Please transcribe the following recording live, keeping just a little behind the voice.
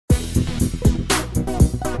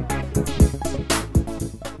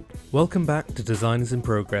Welcome back to Designers in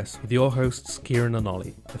Progress with your hosts Kieran and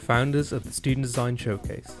Ollie, the founders of the Student Design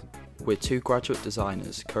Showcase. We're two graduate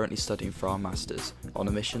designers currently studying for our Masters on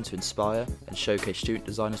a mission to inspire and showcase student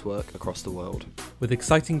designers' work across the world. With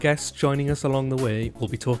exciting guests joining us along the way, we'll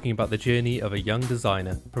be talking about the journey of a young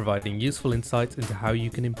designer, providing useful insights into how you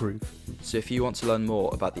can improve. So if you want to learn more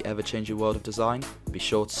about the ever-changing world of design, be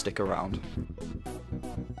sure to stick around.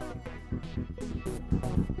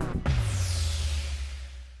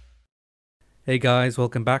 Hey guys,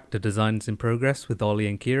 welcome back to Designers in Progress with Ollie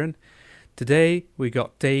and Kieran. Today we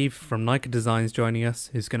got Dave from Nika Designs joining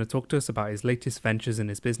us, who's going to talk to us about his latest ventures in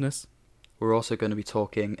his business. We're also going to be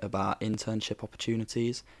talking about internship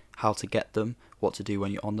opportunities, how to get them, what to do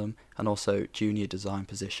when you're on them, and also junior design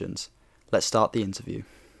positions. Let's start the interview.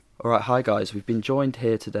 Alright, hi guys, we've been joined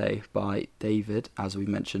here today by David, as we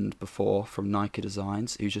mentioned before, from Nika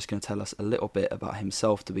Designs, who's just going to tell us a little bit about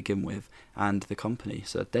himself to begin with, and the company.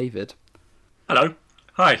 So David. Hello.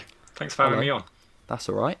 Hi. Thanks for having me on. That's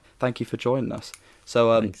all right. Thank you for joining us.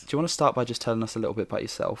 So, do Thanks. you want to start by just telling us a little bit about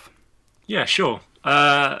yourself? Yeah, sure.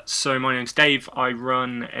 So my name's Dave. I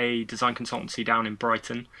run a design consultancy down in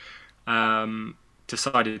Brighton.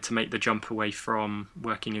 Decided to make the jump away from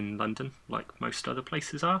working in London, like most other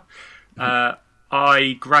places are.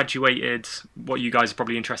 I graduated, what you guys are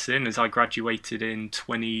probably interested in, is I graduated in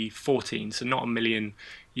 2014, so not a million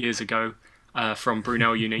years ago, from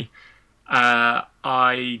Brunel Uni.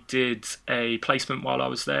 I did a placement while I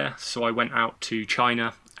was there, so I went out to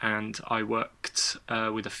China and I worked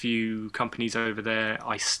with a few companies over there.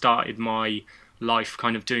 I started my life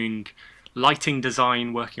kind of doing lighting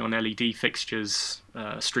design, working on LED fixtures,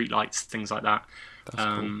 street lights, things like that. That's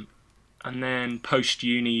cool. And then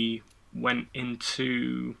post-uni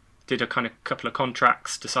did a kind of couple of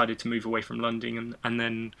contracts, decided to move away from London and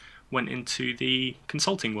then went into the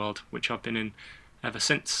consulting world, which I've been in ever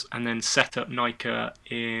since, and then set up Nika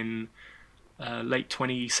in late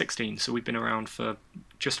 2016. So we've been around for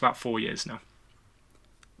just about 4 years now.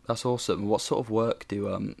 That's awesome. What sort of work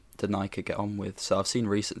do Nika get on with? So I've seen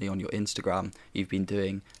recently on your Instagram you've been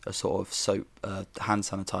doing a sort of soap hand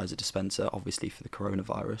sanitizer dispenser, obviously for the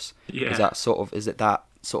coronavirus. Yeah. Is it that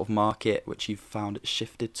sort of market which you've found it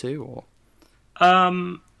shifted to,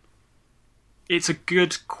 or? It's a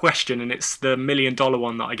good question, and it's the $1 million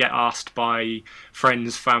one that I get asked by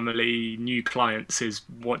friends, family, new clients is,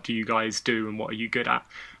 what do you guys do and what are you good at?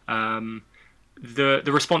 The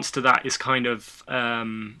response to that is kind of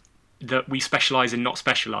that we specialise in not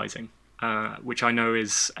specialising, which I know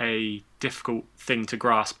is a difficult thing to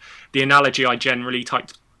grasp. The analogy I generally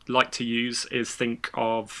like to use is think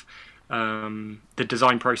of the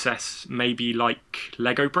design process maybe like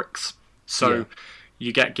Lego bricks. So. Yeah.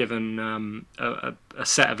 You get given a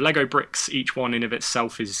set of Lego bricks. Each one in of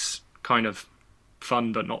itself is kind of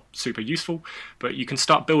fun but not super useful. But you can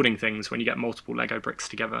start building things when you get multiple Lego bricks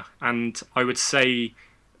together. And I would say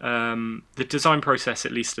the design process,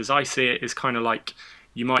 at least as I see it, is kind of like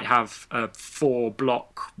you might have a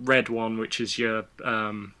 4-block red one, which is your,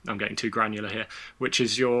 I'm getting too granular here, which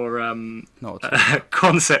is your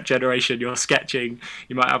concept generation, your sketching.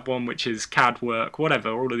 You might have one which is CAD work, whatever,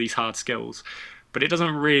 all of these hard skills. But it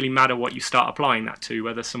doesn't really matter what you start applying that to,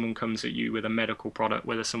 whether someone comes at you with a medical product,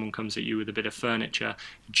 whether someone comes at you with a bit of furniture.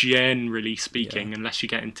 Generally speaking, unless you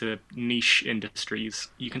get into niche industries,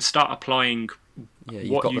 you can start applying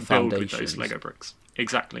what you build with those Lego bricks.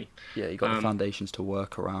 Exactly. Yeah, you've got the foundations to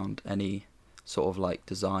work around any sort of like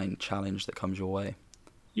design challenge that comes your way.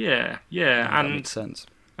 Yeah, that makes sense.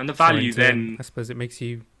 And the value then... I suppose it makes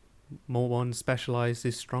you more one specialised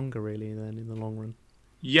is stronger really then in the long run.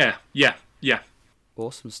 Yeah.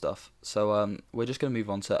 Awesome stuff. So we're just going to move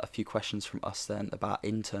on to a few questions from us then about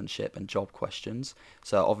internship and job questions.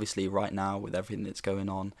 So obviously right now with everything that's going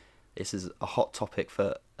on, this is a hot topic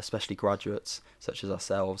for especially graduates such as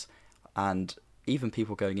ourselves, and even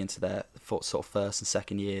people going into their sort of first and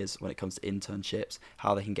second years when it comes to internships,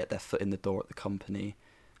 how they can get their foot in the door at the company.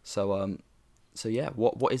 So yeah,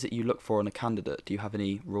 what is it you look for in a candidate? Do you have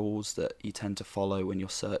any rules that you tend to follow when you're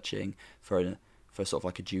searching for sort of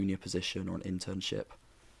like a junior position or an internship?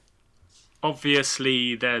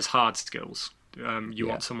 Obviously, there's hard skills. You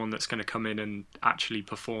want someone that's going to come in and actually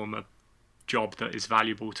perform a job that is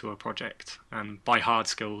valuable to a project. And by hard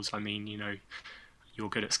skills, I mean, you're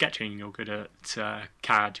good at sketching, you're good at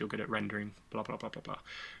CAD, you're good at rendering, blah, blah, blah, blah, blah.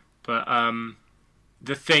 But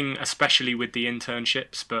the thing, especially with the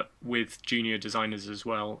internships, but with junior designers as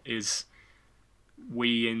well, is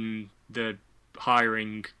we in the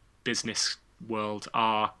hiring business world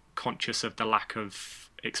are conscious of the lack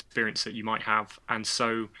of experience that you might have, and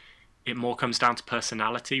so it more comes down to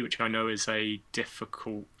personality, which I know is a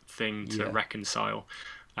difficult thing to Yeah. reconcile,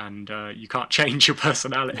 and you can't change your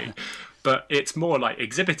personality. But it's more like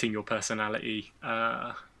exhibiting your personality.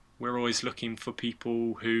 We're always looking for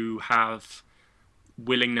people who have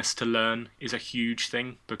willingness to learn is a huge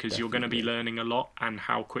thing, because you're going to be Definitely. learning a lot, and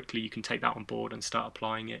how quickly you can take that on board and start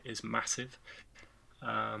applying it is massive.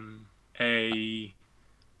 A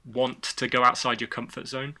want to go outside your comfort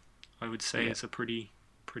zone, I would say, Yeah. is a pretty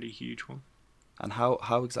huge one. And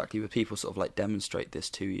how exactly would people sort of like demonstrate this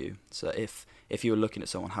to you? So if you were looking at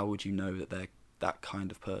someone, how would you know that they're that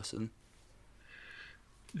kind of person?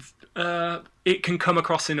 It can come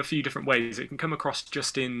across in a few different ways. It can come across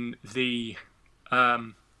just in the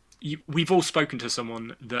we've all spoken to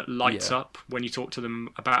someone that lights Yeah. up when you talk to them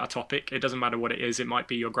about a topic. It doesn't matter what it is. It might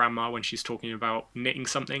be your grandma when she's talking about knitting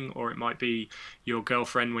something, or it might be your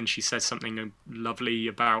girlfriend when she says something lovely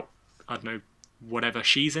about, I don't know, whatever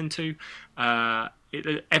she's into.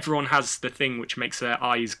 Everyone has the thing which makes their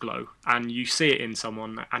eyes glow, and you see it in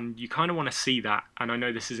someone, and you kind of want to see that. And I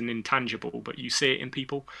know this is an intangible, but you see it in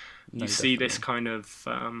people. No, You see this definitely. kind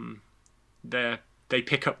of they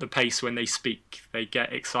pick up the pace when they speak. They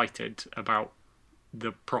get excited about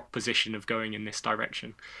the proposition of going in this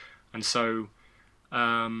direction, and so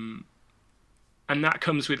and that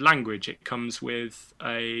comes with language. It comes with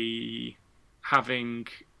a having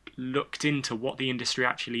looked into what the industry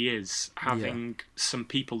actually is, Yeah. having some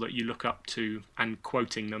people that you look up to and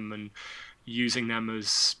quoting them and using them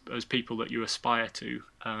as people that you aspire to.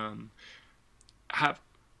 Have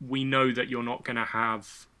We know that you're not going to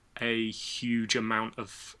have a huge amount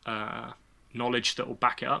of knowledge that will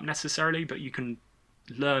back it up necessarily, but you can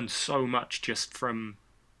learn so much just from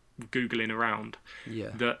googling around. Yeah.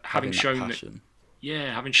 That Having that passion.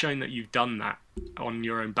 having shown that you've done that on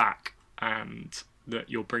your own back, and that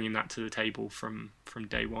you're bringing that to the table from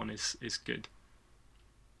day one is good.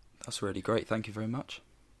 That's really great. Thank you very much.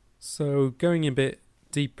 So going a bit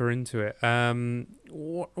deeper into it,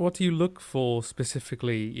 what do you look for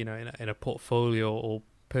specifically, in a portfolio or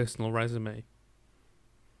personal resume?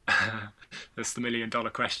 That's the $1 million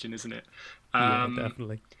question, isn't it? Yeah,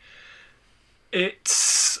 definitely.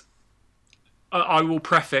 It's I will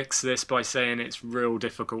prefix this by saying it's real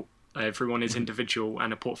difficult. Everyone is individual,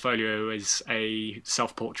 and a portfolio is a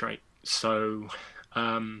self-portrait. So,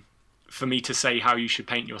 for me to say how you should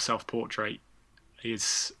paint your self-portrait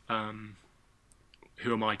is,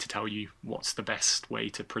 who am I to tell you what's the best way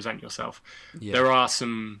to present yourself? Yeah. There are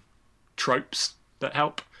some tropes that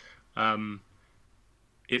help.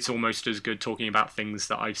 It's almost as good talking about things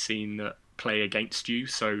that I've seen that play against you.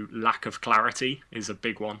 So lack of clarity is a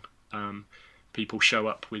big one. People show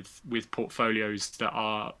up with portfolios that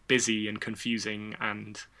are busy and confusing,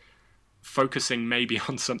 and focusing maybe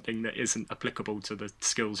on something that isn't applicable to the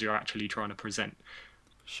skills you're actually trying to present.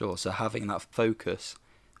 Sure. So having that focus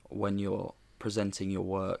when you're presenting your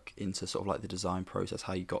work into sort of like the design process,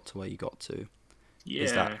 how you got to where you got to,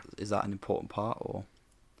 Yeah, is that an important part, or?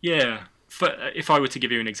 yeah. If I were to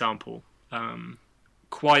give you an example,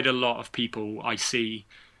 quite a lot of people I see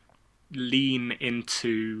lean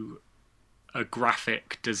into a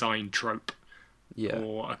graphic design trope, Yeah.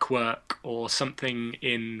 or a quirk, or something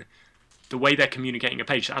in the way they're communicating a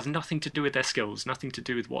page that has nothing to do with their skills, nothing to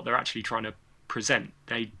do with what they're actually trying to present.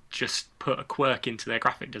 They just put a quirk into their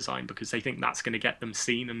graphic design because they think that's going to get them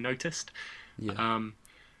seen and noticed. Yeah.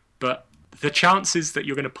 But the chances that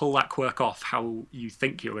you're going to pull that quirk off how you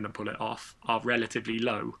think you're going to pull it off are relatively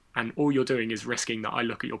low. And all you're doing is risking that I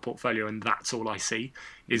look at your portfolio and that's all I see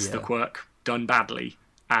is the Yeah. quirk done badly,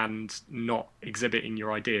 and not exhibiting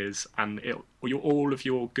your ideas. And all of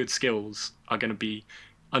your good skills are going to be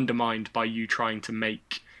undermined by you trying to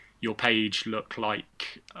make your page look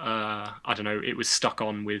like, I don't know, it was stuck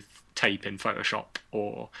on with tape in Photoshop,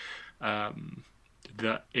 or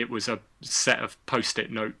that it was a set of post-it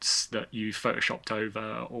notes that you photoshopped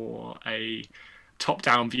over, or a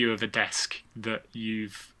top-down view of a desk that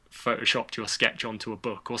you've photoshopped your sketch onto a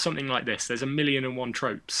book, or something like this. There's a million and one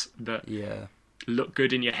tropes that Yeah. look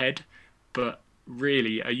good in your head, but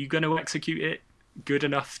really, are you going to execute it good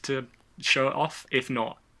enough to show it off? If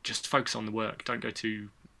not, just focus on the work. Don't go too...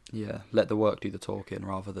 Yeah. Let the work do the talking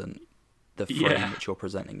rather than the frame Yeah. which you're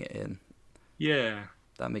presenting it in. Yeah.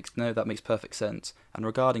 That makes perfect sense. And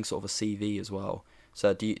regarding sort of a CV as well.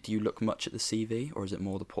 So do you look much at the CV, or is it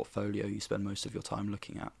more the portfolio you spend most of your time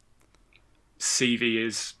looking at? CV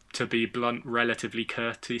is, to be blunt, relatively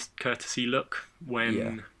courtesy look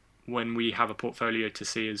when we have a portfolio to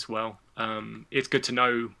see as well. It's good to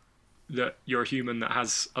know that you're a human that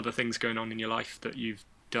has other things going on in your life, that you've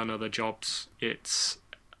done other jobs.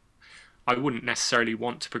 I wouldn't necessarily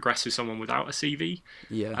want to progress with someone without a CV.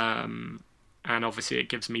 Yeah. and obviously it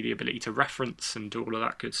gives me the ability to reference and do all of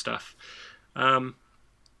that good stuff.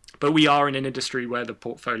 But we are in an industry where the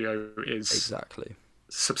portfolio is Exactly.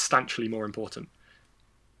 substantially more important.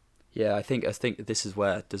 Yeah, I think this is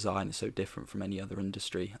where design is so different from any other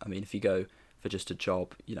industry. I mean, if you go for just a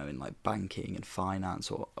job, you know, in like banking and finance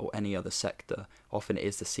or any other sector, often it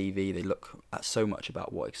is the CV. They look at so much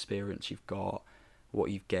about what experience you've got,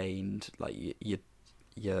 what you've gained, like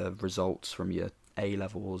your results from your A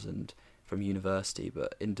levels and from university.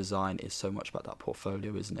 But in design, it's so much about that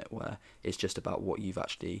portfolio, isn't it? Where it's just about what you've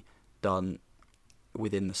actually done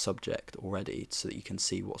within the subject already, so that you can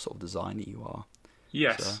see what sort of designer you are.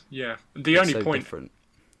 Yes, So yeah. it's so different.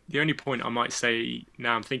 The only point I might say,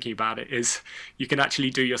 now I'm thinking about it, is you can actually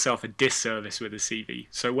do yourself a disservice with a CV.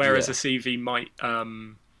 So whereas Yeah. a CV might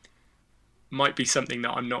be something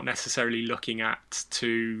that I'm not necessarily looking at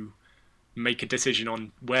to make a decision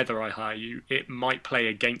on whether I hire you, it might play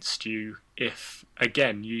against you if,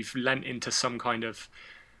 again, you've lent into some kind of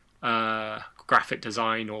graphic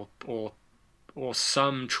design or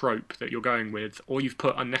some trope that you're going with, or you've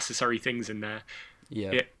put unnecessary things in there.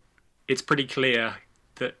 Yeah. It's pretty clear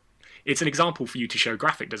that it's an example for you to show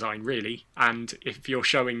graphic design, really. And if you're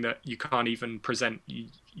showing that you can't even present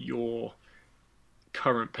your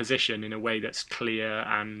current position in a way that's clear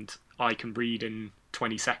and I can read in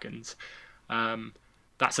 20 seconds,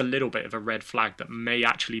 that's a little bit of a red flag that may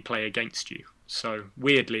actually play against you. So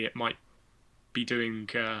weirdly, it might be doing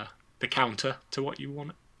the counter to what you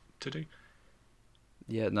want it to do.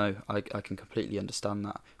 Yeah, no, I can completely understand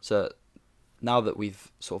that. So now that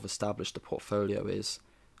we've sort of established the portfolio is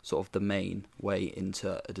sort of the main way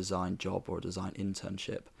into a design job or a design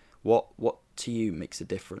internship, what to you makes a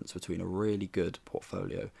difference between a really good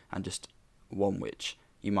portfolio and just one which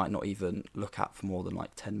you might not even look at for more than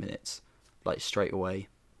like 10 minutes, like straight away?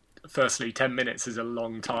 Firstly, 10 minutes is a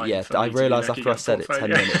long time. Yeah, for I me to be realised looking after I at said it, 10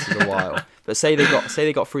 portfolio. minutes is a while. But say they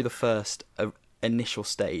got through the first initial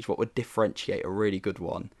stage, what would differentiate a really good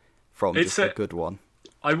one from It's just a good one?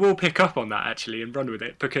 I will pick up on that actually and run with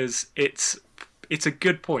it, because it's a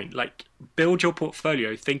good point. Like, build your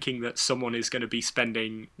portfolio thinking that someone is going to be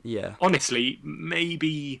spending, Yeah, honestly,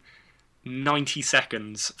 maybe 90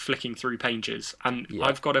 seconds flicking through pages, and yeah,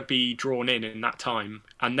 I've got to be drawn in that time,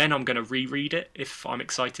 and then I'm going to reread it if I'm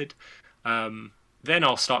excited. Then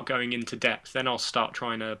I'll start going into depth, then I'll start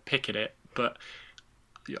trying to pick at it. But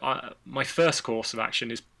my first course of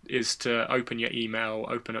action is to open your email,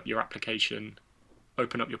 open up your application,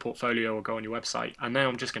 open up your portfolio, or go on your website, and then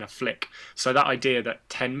I'm just going to flick. So that idea that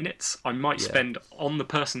 10 minutes I might yeah, spend on the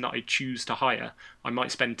person that I choose to hire, I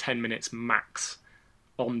might spend 10 minutes max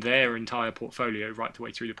on their entire portfolio right the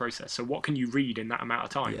way through the process. So what can you read in that amount of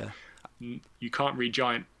time? yeah. You can't read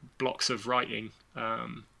giant blocks of writing.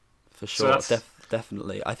 For So sure, that's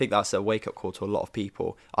definitely. I think that's a wake-up call to a lot of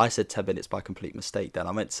people. I said 10 minutes by complete mistake then.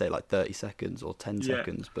 I meant to say like 30 seconds or 10 Yeah.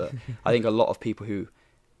 seconds, but I think a lot of people who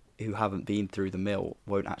haven't been through the mill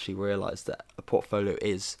won't actually realise that a portfolio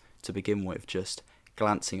is, to begin with, just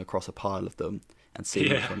glancing across a pile of them and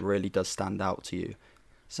seeing which Yeah. one really does stand out to you.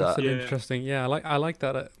 So, That's an Yeah. interesting. Yeah, I like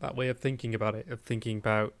that way of thinking about it. Of thinking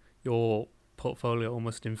about your portfolio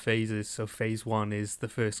almost in phases. So phase one is the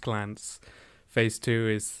first glance. Phase two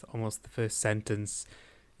is almost the first sentence.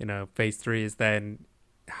 Phase three is then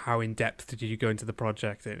how in depth did you go into the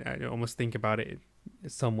project? And I almost think about it.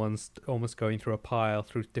 Someone's almost going through a pile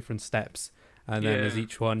through different steps, and then as Yeah.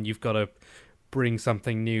 each one, you've got to bring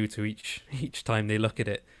something new to each time they look at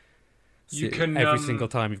it. You So can every single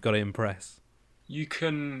time you've got to impress. you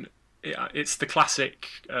can it's the classic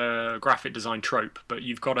graphic design trope, but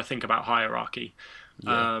you've got to think about hierarchy.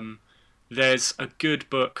 yeah, There's a good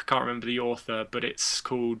book, can't remember the author, but it's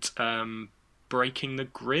called Breaking the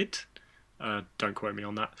Grid. Don't quote me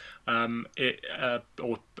on that.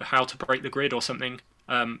 Or How to Break the Grid or something.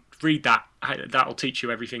 Read that. That'll teach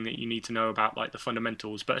you everything that you need to know about like the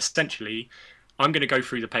fundamentals. But essentially, I'm going to go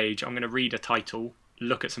through the page. I'm going to read a title,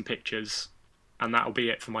 look at some pictures, and that'll be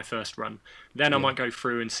it for my first run. Then I yeah, might go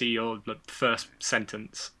through and see your first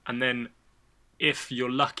sentence, and then if you're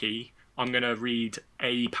lucky, I'm going to read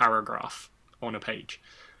a paragraph on a page.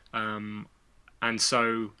 And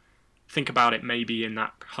so think about it maybe in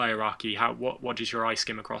that hierarchy. What does your eye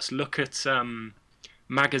skim across? Look at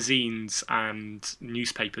magazines and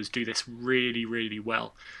newspapers do this really, really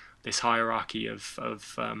well, this hierarchy of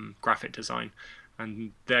graphic design.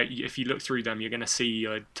 And there, if you look through them, you're going to see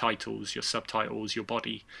your titles, your subtitles, your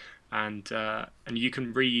body, and you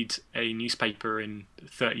can read a newspaper in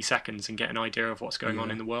 30 seconds and get an idea of what's going on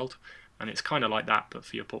yeah. in the world. And it's kind of like that, but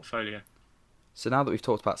for your portfolio. So now that we've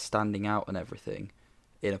talked about standing out and everything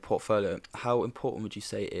in a portfolio, how important would you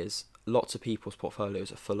say it is lots of people's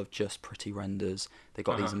portfolios are full of just pretty renders. They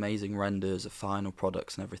got these amazing renders of final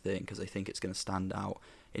products and everything because they think it's going to stand out.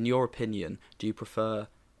 In your opinion, do you prefer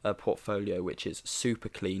a portfolio which is super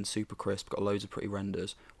clean, super crisp, got loads of pretty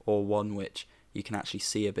renders, or one which you can actually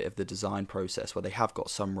see a bit of the design process where they have got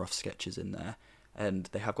some rough sketches in there and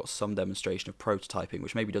they have got some demonstration of prototyping,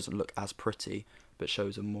 which maybe doesn't look as pretty but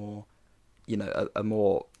shows a more, a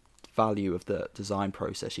more value of the design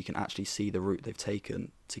process? You can actually see the route they've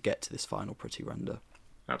taken to get to this final pretty render.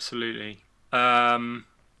 Absolutely. To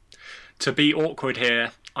be awkward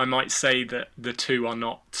here, I might say that the two are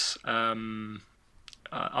not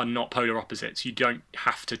polar opposites. You don't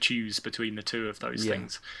have to choose between the two of those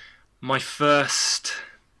things. The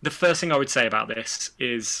first thing I would say about this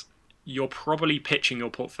is you're probably pitching your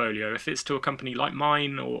portfolio. If it's to a company like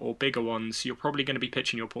mine or bigger ones, you're probably going to be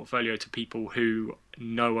pitching your portfolio to people who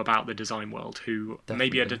know about the design world, who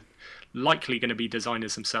maybe are likely going to be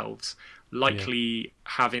designers themselves, likely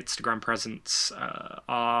have Instagram presence,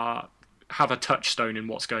 have a touchstone in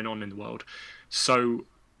what's going on in the world. So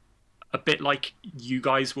a bit like you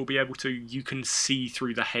guys will be able to, you can see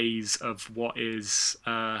through the haze of what is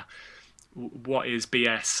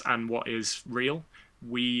BS and what is real.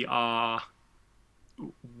 We are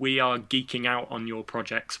geeking out on your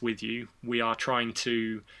projects with you. We are trying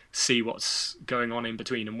to see what's going on in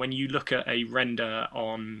between. And when you look at a render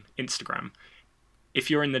on Instagram, if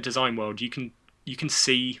you're in the design world, you can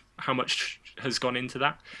see how much has gone into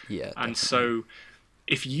that. Yeah. Definitely. And so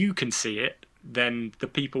if you can see it, then the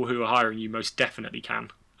people who are hiring you most definitely can.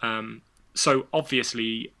 So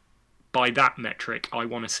obviously, by that metric, I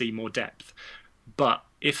want to see more depth. But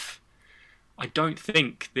I don't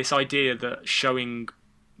think this idea that showing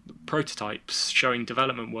prototypes, showing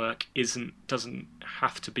development work doesn't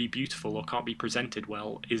have to be beautiful or can't be presented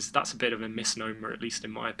well, that's a bit of a misnomer, at least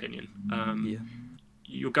in my opinion.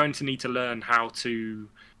 You're going to need to learn how to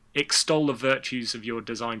extol the virtues of your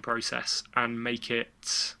design process and make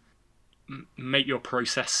your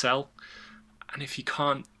process sell. And if you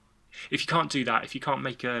can't do that, if you can't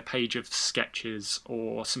make a page of sketches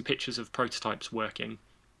or some pictures of prototypes working,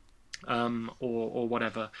 or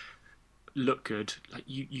whatever, look good, like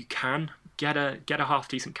you can get a half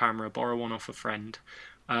decent camera, borrow one off a friend.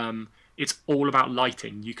 It's all about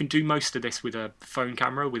lighting. You can do most of this with a phone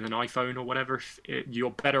camera, with an iPhone or whatever.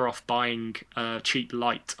 You're better off buying a cheap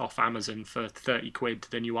light off Amazon for 30 quid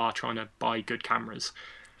than you are trying to buy good cameras.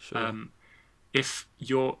 Sure.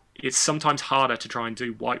 It's sometimes harder to try and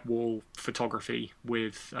do white wall photography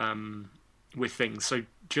with things. So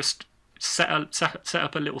just set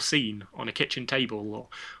up a little scene on a kitchen table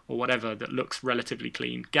or whatever that looks relatively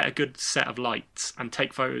clean. Get a good set of lights and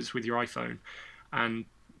take photos with your iPhone. And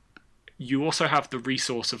you also have the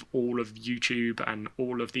resource of all of YouTube and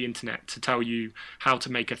all of the internet to tell you how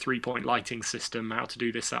to make a 3-point lighting system, how to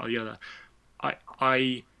do this, that, or the other.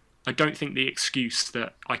 I don't think the excuse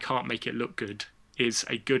that I can't make it look good is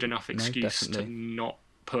a good enough excuse to not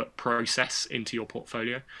put process into your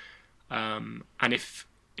portfolio. And if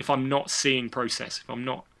I'm not seeing process, if I'm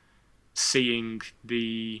not seeing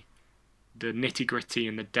the nitty-gritty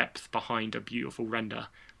and the depth behind a beautiful render,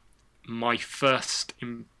 my first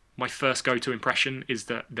go-to impression is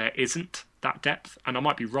that there isn't that depth. And I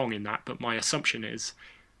might be wrong in that, but my assumption is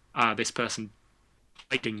this person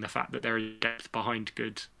hiding the fact that there is depth behind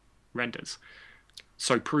good renders.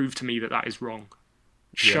 So prove to me that is wrong.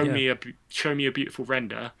 Show me a beautiful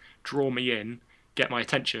render, draw me in, get my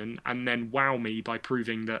attention, and then wow me by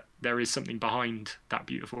proving that there is something behind that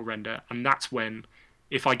beautiful render. And that's when,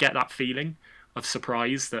 if I get that feeling of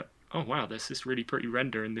surprise that, oh wow, there's this really pretty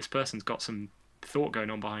render and this person's got some thought going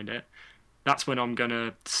on behind it, that's when I'm going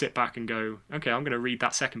to sit back and go, okay, I'm going to read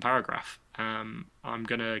that second paragraph. I'm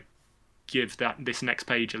going to give this next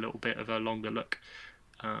page a little bit of a longer look.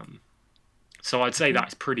 So I'd say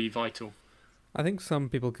that's pretty vital. I think some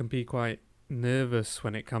people can be quite nervous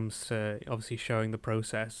when it comes to obviously showing the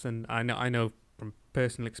process, and I know from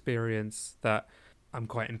personal experience that I'm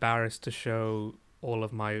quite embarrassed to show all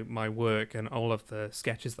of my work and all of the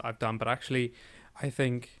sketches that I've done. But actually, I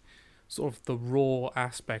think sort of the raw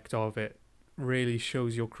aspect of it really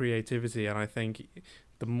shows your creativity, and I think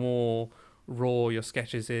the more raw your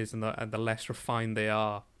sketches is and the less refined they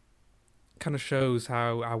are, kind of shows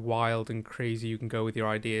how wild and crazy you can go with your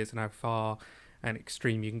ideas and how far and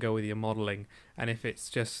extreme you can go with your modeling. And if it's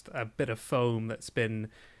just a bit of foam that's been,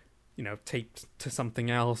 taped to something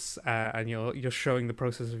else, and you're showing the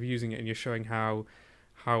process of using it, and you're showing how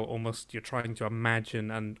almost you're trying to imagine,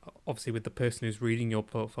 and obviously with the person who's reading your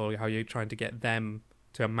portfolio, how you're trying to get them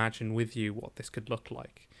to imagine with you what this could look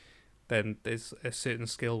like, then there's a certain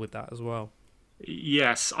skill with that as well.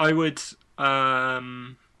 Yes, I would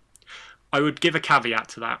give a caveat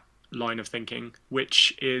to that line of thinking,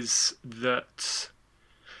 which is that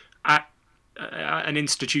at an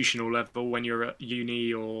institutional level, when you're at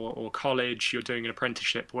uni or college, you're doing an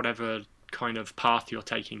apprenticeship, whatever kind of path you're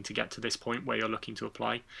taking to get to this point where you're looking to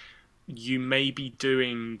apply, you may be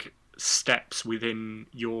doing steps within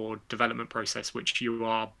your development process which you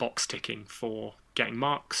are box ticking for getting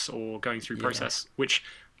marks or going through Yeah. process, which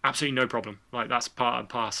absolutely no problem. Like that's part of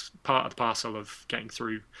the parcel of getting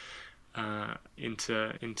through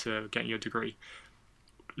into getting your degree.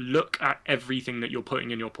 Look at everything that you're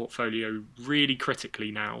putting in your portfolio really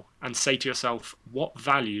critically now and say to yourself, what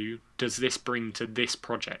value does this bring to this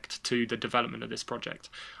project, to the development of this project?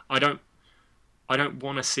 I don't I don't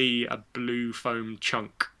want to see a blue foam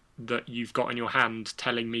chunk that you've got in your hand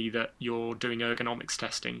telling me that you're doing ergonomics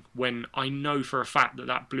testing when I know for a fact that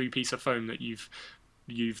that blue piece of foam that you've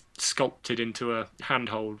sculpted into a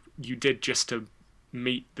handhold you did just to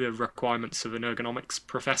meet the requirements of an ergonomics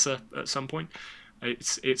professor at some point.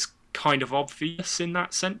 It's kind of obvious in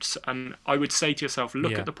that sense, and I would say to yourself,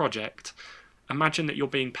 look Yeah. at the project, imagine that you're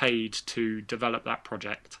being paid to develop that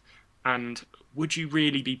project, and would you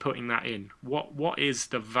really be putting that in? What is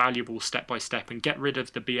the valuable step by step, and get rid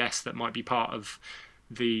of the BS that might be part of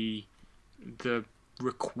the the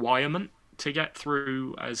requirement to get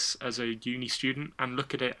through as a uni student, and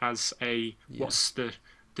look at it as a Yeah. what's the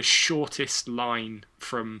shortest line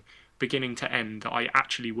from beginning to end that I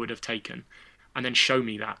actually would have taken, and then show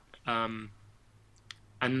me that.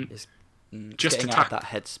 And It's, it's just to getting out of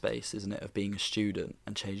tack, that headspace, isn't it, of being a student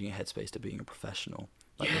and changing your headspace to being a professional.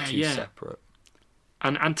 Like yeah, they're two yeah, separate.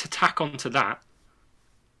 and to tack onto that,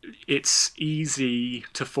 it's easy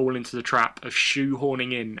to fall into the trap of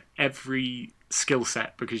shoehorning in every skill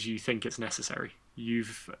set because you think it's necessary.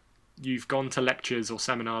 You've gone to lectures or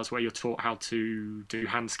seminars where you're taught how to do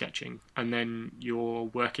hand sketching, and then you're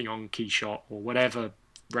working on Keyshot or whatever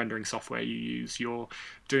rendering software you use. You're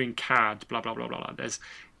doing CAD, blah blah blah blah. Blah.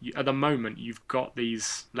 At the moment you've got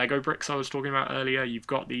these Lego bricks I was talking about earlier. You've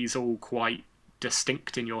got these all quite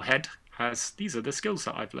distinct in your head as these are the skills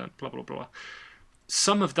that I've learned. Blah blah blah.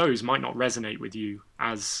 Some of those might not resonate with you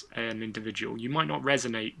as an individual. You might not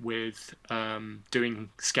resonate with doing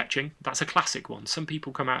sketching. That's a classic one. Some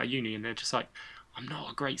people come out of uni and they're just like, I'm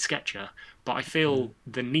not a great sketcher, but I feel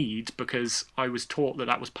the need because I was taught that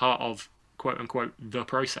that was part of quote unquote the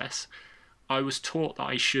process. I was taught that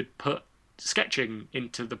I should put sketching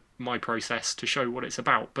into my process to show what it's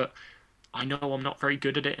about, but I know I'm not very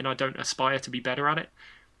good at it and I don't aspire to be better at it.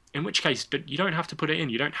 In which case, you don't have to put it in.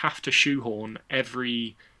 You don't have to shoehorn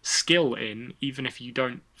every skill in, even if you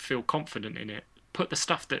don't feel confident in it. Put the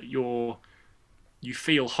stuff that you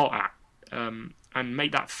feel hot at, and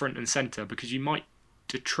make that front and center, because you might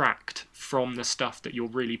detract from the stuff that you're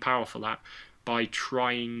really powerful at by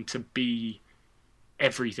trying to be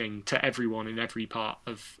everything to everyone in every part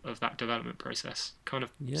of that development process. Kind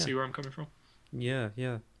of Yeah. see where I'm coming from? Yeah,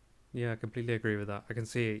 I completely agree with that. I can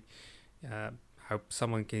see uh, how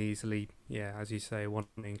someone can easily, yeah, as you say, want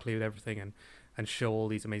to include everything and show all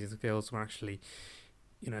these amazing skills when actually,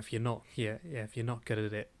 if you're not, if you're not good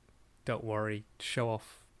at it, don't worry, show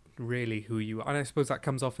off really who you are. And I suppose that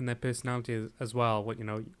comes off in their personality as well. What,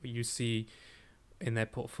 you see in their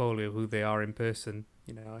portfolio who they are in person.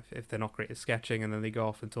 If they're not great at sketching and then they go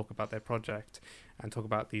off and talk about their project and talk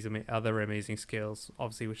about these other amazing skills,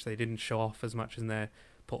 obviously, which they didn't show off as much in their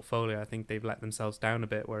portfolio, I think they've let themselves down a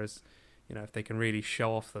bit. Whereas, if they can really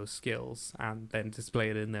show off those skills and then display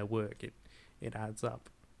it in their work, it adds up.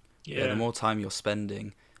 Yeah, the more time you're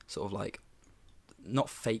spending sort of like not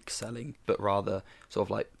fake selling, but rather sort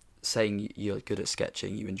of like saying you're good at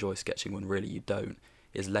sketching, you enjoy sketching when really you don't,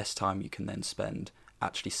 is less time you can then spend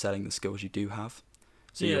actually selling the skills you do have.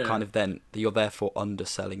 So Yeah. you're kind of you're therefore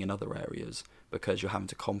underselling in other areas because you're having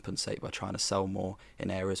to compensate by trying to sell more in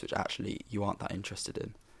areas which actually you aren't that interested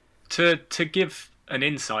in. To give an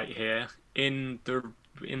insight here, in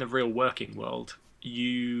the real working world,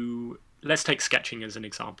 let's take sketching as an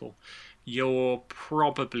example. You're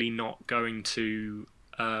probably not going to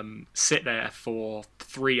sit there for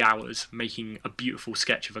 3 hours making a beautiful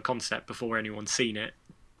sketch of a concept before anyone's seen it,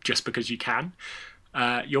 just because you can.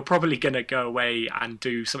 You're probably going to go away and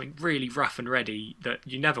do something really rough and ready that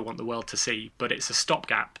you never want the world to see, but it's a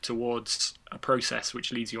stopgap towards a process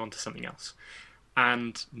which leads you on to something else.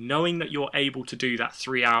 And knowing that you're able to do that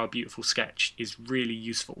 3 hour beautiful sketch is really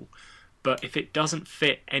useful. But if it doesn't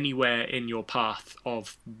fit anywhere in your path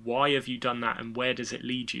of why have you done that and where does it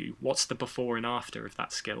lead you, what's the before and after of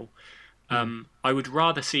that skill, I would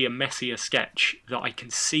rather see a messier sketch that I can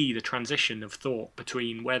see the transition of thought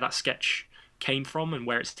between where that sketch came from and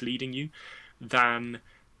where it's leading you, than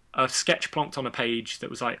a sketch plonked on a page that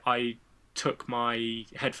was like, I took my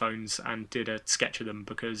headphones and did a sketch of them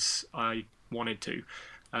because I wanted to.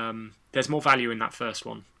 There's more value in that first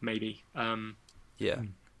one, maybe. Yeah.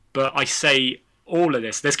 But I say all of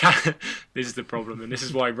this. This is the problem, and this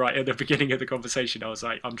is why right at the beginning of the conversation I was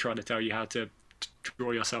like, I'm trying to tell you how to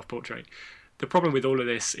draw your self-portrait. The problem with all of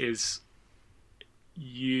this is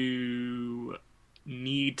you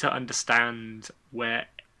need to understand where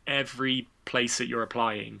every place that you're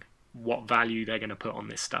applying, what value they're going to put on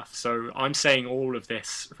this stuff. So I'm saying all of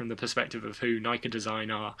this from the perspective of who Nika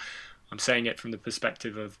Design are. I'm saying it from the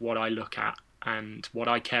perspective of what I look at and what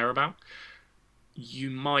I care about. You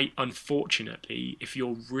might, unfortunately, if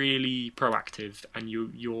you're really proactive and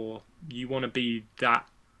you want to be that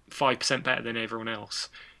 5% better than everyone else,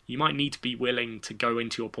 you might need to be willing to go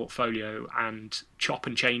into your portfolio and chop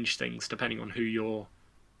and change things depending on who you're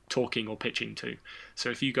talking or pitching to. So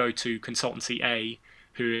if you go to consultancy A,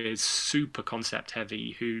 who is super concept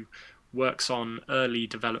heavy, who works on early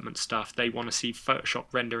development stuff, they want to see Photoshop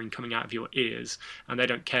rendering coming out of your ears, and they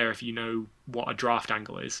don't care if you know what a draft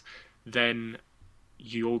angle is, then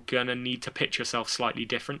you're going to need to pitch yourself slightly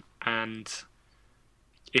different. And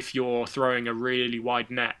if you're throwing a really wide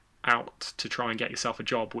net out to try and get yourself a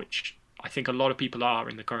job, which I think a lot of people are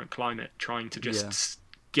in the current climate, trying to just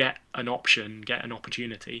get an option, get an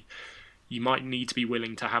opportunity, you might need to be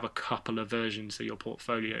willing to have a couple of versions of your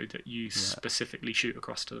portfolio that you specifically shoot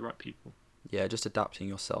across to the right people. Yeah, just adapting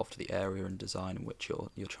yourself to the area and design in which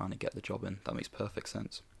you're trying to get the job in. That makes perfect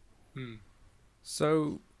sense.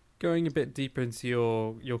 So going a bit deeper into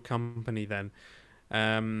your company then,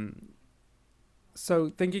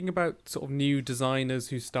 so thinking about sort of new designers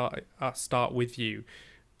who start with you,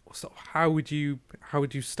 so how would you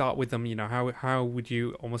start with them? You know, how would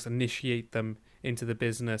you almost initiate them into the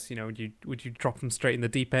business? You know, would you drop them straight in the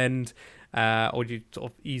deep end, or would you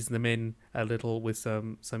sort of ease them in a little with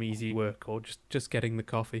some easy work, or just getting the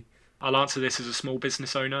coffee? I'll answer this as a small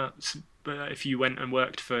business owner. But if you went and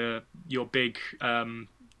worked for your big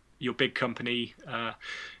company,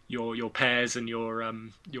 your pears and your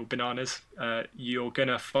bananas, you're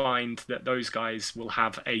gonna find that those guys will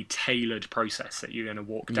have a tailored process that you're gonna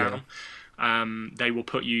walk down. They will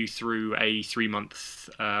put you through a 3-month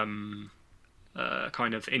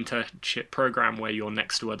kind of internship program where you're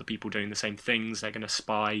next to other people doing the same things. They're going to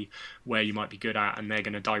spy where you might be good at, and they're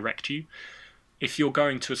going to direct you. If you're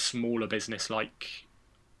going to a smaller business like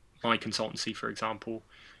my consultancy, for example,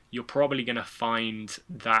 you're probably going to find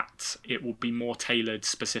that it will be more tailored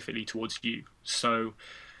specifically towards you. So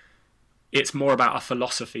it's more about a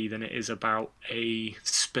philosophy than it is about a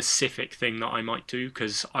specific thing that I might do,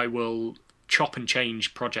 because I will chop and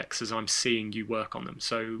change projects as I'm seeing you work on them.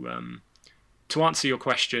 So to answer your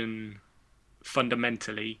question,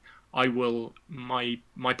 fundamentally, my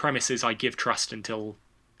premise is I give trust until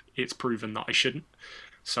it's proven that I shouldn't.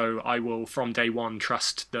 So I will, from day one,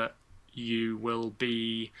 trust that you will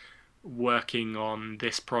be working on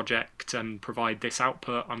this project and provide this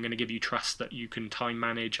output. I'm going to give you trust that you can time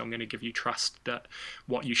manage. I'm going to give you trust that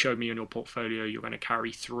what you showed me in your portfolio you're going to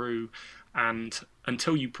carry through. And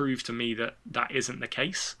until you prove to me that that isn't the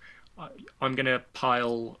case, I'm going to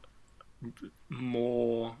pile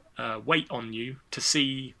more weight on you to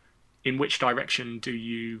see in which direction do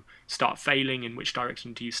you start failing, in which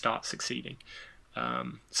direction do you start succeeding.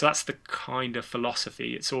 So that's the kind of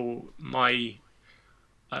philosophy. It's all I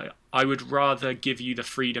would rather give you the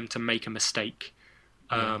freedom to make a mistake,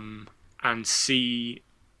 and see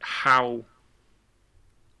how.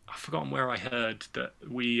 I've forgotten where I heard that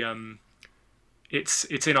we. It's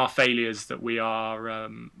in our failures that we are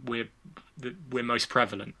we're most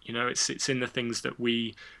prevalent. You know, it's in the things that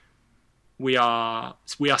we are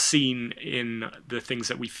seen in the things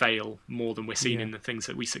that we fail more than we're seen in the things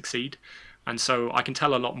that we succeed. And so I can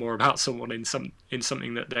tell a lot more about someone in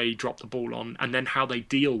something that they dropped the ball on, and then how they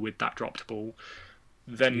deal with that dropped ball,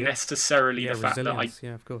 than necessarily the fact that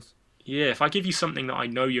of course. Yeah, if I give you something that I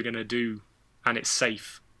know you're going to do and it's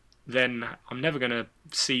safe, then I'm never going to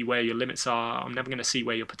see where your limits are. I'm never going to see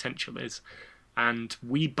where your potential is. And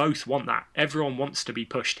we both want that. Everyone wants to be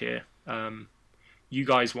pushed here. You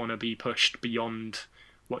guys want to be pushed beyond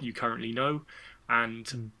what you currently know,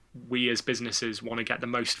 and we as businesses want to get the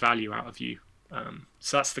most value out of you.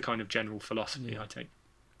 So that's the kind of general philosophy I take.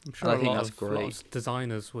 I'm sure I a think lot that's of great.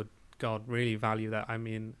 designers would, really value that. I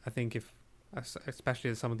mean, I think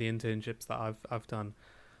especially some of the internships that I've done,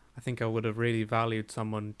 I think I would have really valued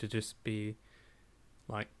someone to just be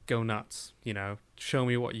like go nuts, show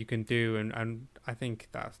me what you can do. And I think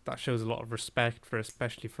that shows a lot of respect for,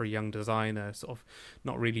 especially for a young designer, sort of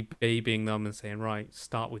not really babying them and saying, right,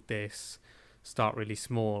 start with this, start really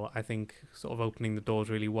small. I think sort of opening the doors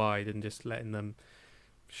really wide and just letting them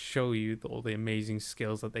show you all the amazing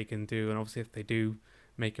skills that they can do. And obviously if they do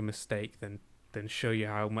make a mistake, then show you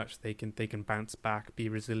how much they can bounce back, be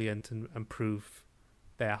resilient, and prove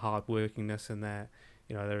their hard workingness and their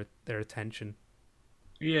attention.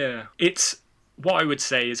 Yeah, it's what I would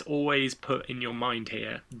say is always put in your mind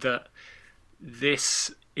here that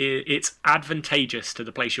it's advantageous to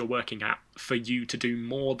the place you're working at for you to do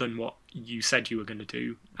more than what you said you were going to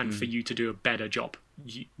do, and for you to do a better job.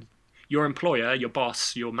 Your employer, your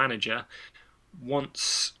boss, your manager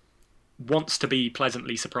wants to be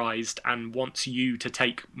pleasantly surprised and wants you to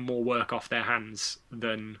take more work off their hands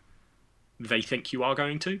than they think you are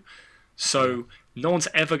going to. So no one's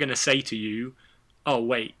ever going to say to you, oh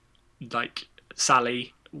wait, like,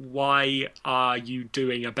 Sally, why are you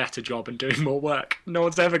doing a better job and doing more work? No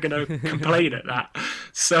one's ever going to complain at that.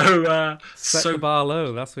 So set the bar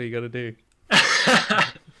low. That's what you got to do.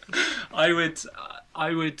 I would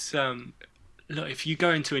look, if you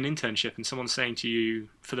go into an internship and someone's saying to you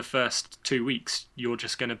for the first 2 weeks you're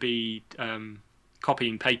just going to be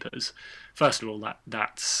copying papers, first of all,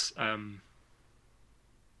 that's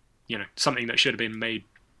something that should have been made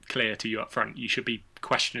clear to you up front. You should be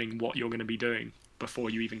questioning what you're going to be doing before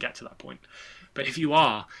you even get to that point. But if you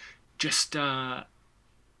are, just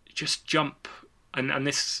jump, and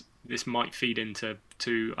this might feed into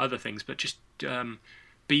other things, but just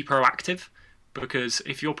be proactive. Because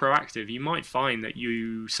if you're proactive, you might find that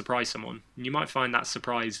you surprise someone. And you might find that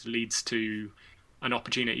surprise leads to an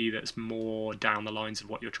opportunity that's more down the lines of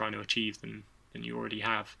what you're trying to achieve than you already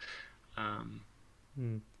have.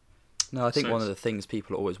 No, I think one of the things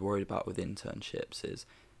people are always worried about with internships is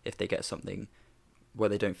if they get something where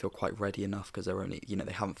they don't feel quite ready enough because they're only,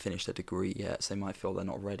 they haven't finished a degree yet, so they might feel they're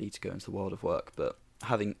not ready to go into the world of work. But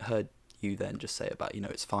having heard you then just say about,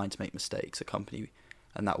 it's fine to make mistakes, a company,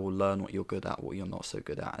 and that will learn what you're good at, what you're not so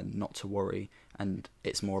good at, and not to worry. And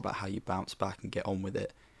it's more about how you bounce back and get on with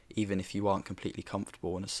it, even if you aren't completely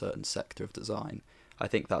comfortable in a certain sector of design. I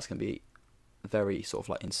think that's going to be very sort of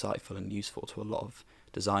like insightful and useful to a lot of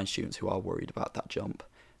design students who are worried about that jump.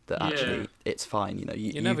 That actually it's fine.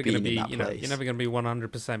 You're never going to be. You're never going to be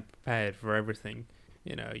 100% prepared for everything.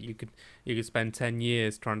 You could spend 10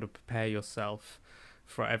 years trying to prepare yourself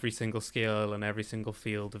for every single skill and every single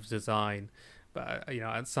field of design. But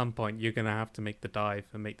at some point you're going to have to make the dive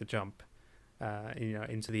and make the jump,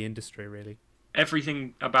 into the industry. Really,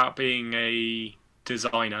 everything about being a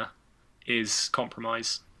designer is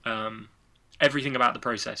compromise. Everything about the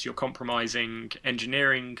process, you're compromising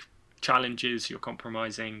engineering challenges, you're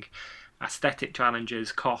compromising aesthetic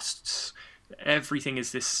challenges, costs. Everything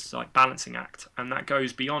is this like balancing act, and that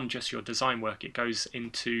goes beyond just your design work. It goes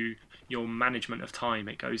into your management of time,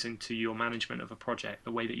 it goes into your management of a project,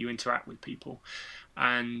 the way that you interact with people.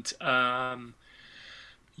 And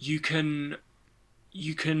you can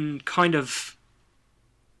kind of,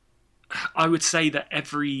 I would say that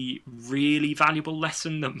every really valuable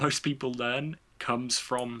lesson that most people learn comes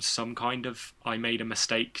from some kind of, I made a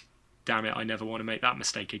mistake, damn it, I never want to make that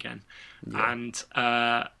mistake again. Yeah. And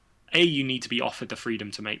you need to be offered the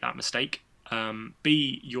freedom to make that mistake.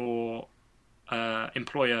 B, your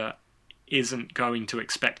employer isn't going to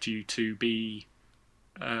expect you to be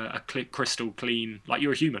crystal clean. Like,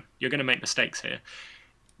 you're a human. You're going to make mistakes here.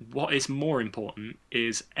 What is more important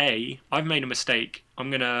is I've made a mistake. I'm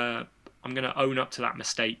gonna own up to that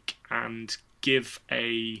mistake and give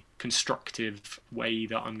a constructive way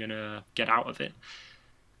that I'm gonna get out of it.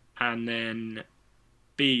 And then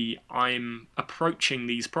B, I'm approaching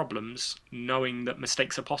these problems knowing that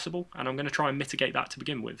mistakes are possible, and I'm going to try and mitigate that to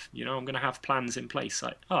begin with. I'm going to have plans in place.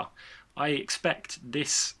 Like, I expect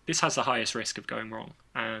this has the highest risk of going wrong,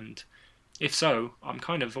 and if so, I'm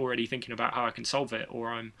kind of already thinking about how I can solve it, or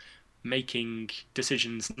I'm making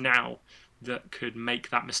decisions now that could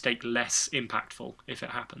make that mistake less impactful if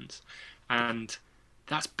it happens. And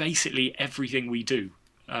that's basically everything we do.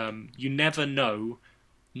 You never know.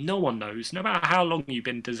 No one knows. No matter how long you've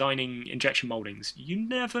been designing injection moldings, you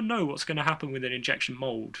never know what's going to happen with an injection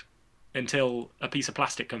mold until a piece of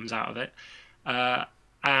plastic comes out of it.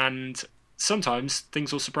 And sometimes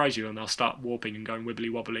things will surprise you and they'll start warping and going wibbly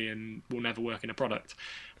wobbly and will never work in a product.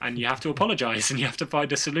 And you have to apologize and you have to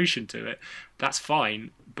find a solution to it. That's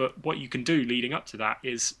fine. But what you can do leading up to that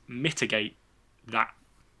is mitigate that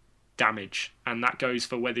damage. And that goes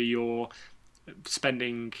for whether you're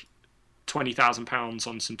spending £20,000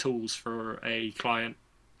 on some tools for a client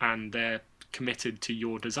and they're committed to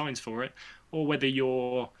your designs for it, or whether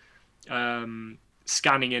you're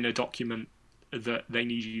scanning in a document that they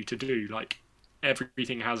need you to do. Like,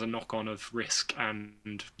 everything has a knock-on of risk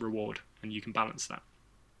and reward, and you can balance that.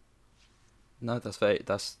 No,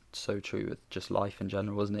 that's so true with just life in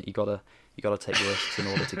general, isn't it? You gotta take risks in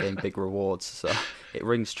order to gain big rewards. So it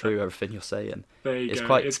rings true, everything you're saying. There you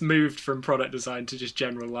go. It's moved from product design to just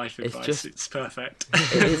general life advice. It's perfect.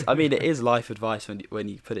 It is. I mean, it is life advice when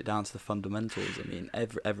you put it down to the fundamentals. I mean,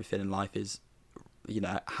 everything in life is,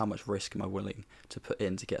 how much risk am I willing to put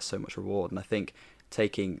in to get so much reward? And I think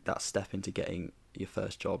taking that step into getting your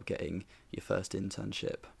first job, getting your first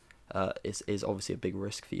internship, is obviously a big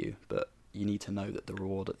risk for you, but you need to know that the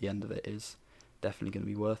reward at the end of it is definitely going to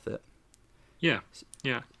be worth it. Yeah.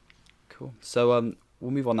 Cool. So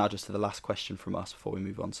we'll move on now just to the last question from us before we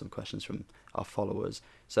move on to some questions from our followers.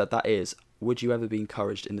 So that is, would you ever be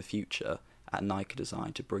encouraged in the future at Nike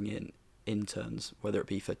Design to bring in interns, whether it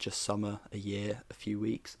be for just summer, a year, a few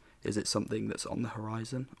weeks? Is it something that's on the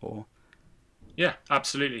horizon, or? Yeah,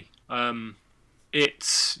 absolutely.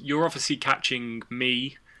 You're obviously catching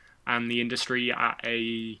me and the industry at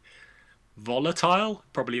a volatile,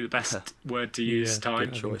 probably the best word to use,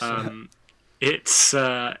 time. Good choice.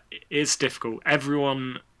 It's difficult.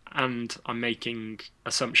 Everyone, and I'm making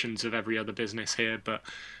assumptions of every other business here, but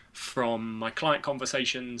from my client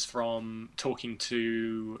conversations, from talking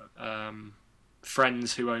to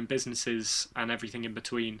friends who own businesses and everything in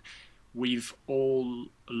between, we've all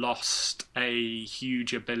lost a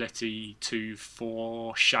huge ability to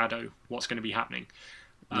foreshadow what's going to be happening.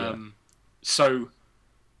 So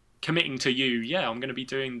committing to I'm going to be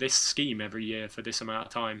doing this scheme every year for this amount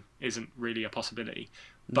of time isn't really a possibility.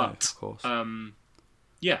 No, But of course.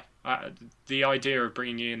 The idea of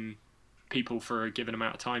bringing in people for a given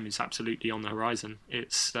amount of time is absolutely on the horizon.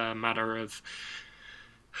 It's a matter of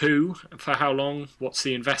who, for how long, what's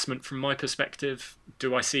the investment from my perspective.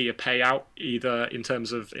 Do I see a payout, either in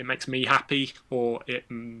terms of it makes me happy, or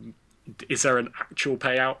is there an actual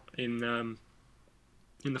payout in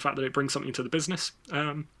the fact that it brings something to the business?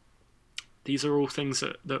 These are all things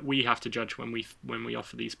that we have to judge when we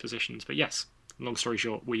offer these positions. But yes, long story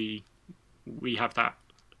short, we have that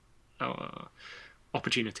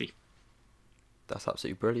opportunity. That's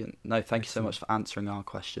absolutely brilliant. No, thank you so much for answering our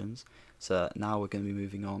questions. So now we're going to be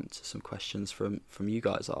moving on to some questions from you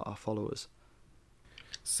guys, our followers.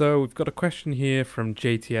 So we've got a question here from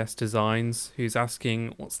JTS Designs, who's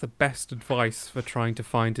asking, what's the best advice for trying to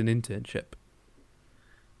find an internship?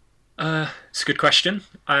 It's a good question,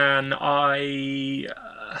 and I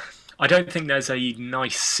don't think there's a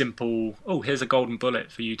nice, simple, here's a golden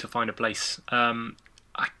bullet for you to find a place.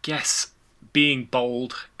 I guess being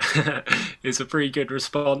bold is a pretty good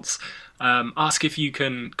response. Ask if you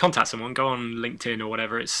can contact someone, go on LinkedIn or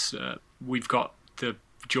whatever. We've got the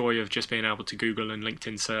joy of just being able to Google and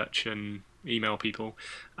LinkedIn search and email people,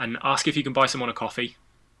 and ask if you can buy someone a coffee.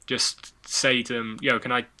 Just say to them,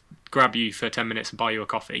 can I grab you for 10 minutes and buy you a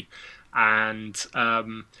coffee? And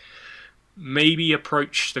maybe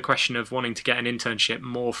approach the question of wanting to get an internship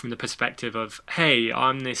more from the perspective of, hey,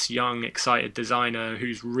 I'm this young, excited designer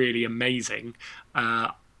who's really amazing.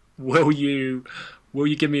 Will you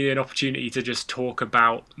give me an opportunity to just talk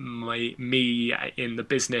about me in the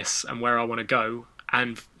business and where I want to go,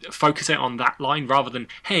 and focus it on that line rather than,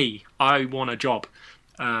 hey, I want a job.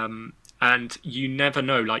 And you never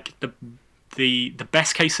know, like the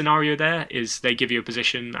best case scenario there is they give you a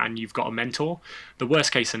position and you've got a mentor. The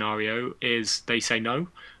worst case scenario is they say no,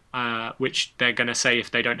 which they're going to say if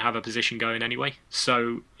they don't have a position going anyway.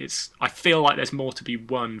 So I feel like there's more to be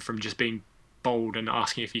won from just being bold and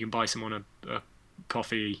asking if you can buy someone a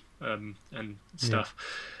coffee and stuff.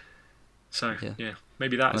 So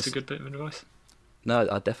maybe that's a good bit of advice. No,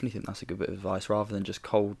 I definitely think that's a good bit of advice, rather than just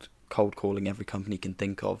cold calling every company you can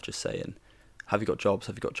think of, just saying, have you got jobs?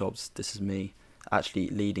 Have you got jobs? This is me. Actually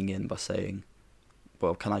leading in by saying,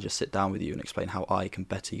 well, can I just sit down with you and explain how I can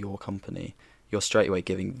better your company? You're straight away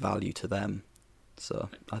giving value to them. So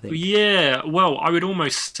I think... Yeah, well, I would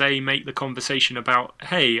almost say make the conversation about,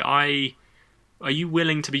 hey, are you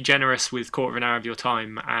willing to be generous with quarter of an hour of your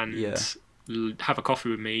time and have a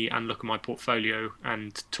coffee with me and look at my portfolio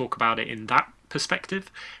and talk about it in that perspective?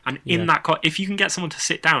 And in that, if you can get someone to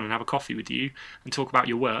sit down and have a coffee with you and talk about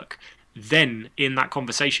your work, then in that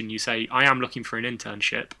conversation you say, I am looking for an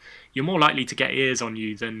internship, you're more likely to get ears on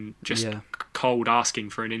you than just cold asking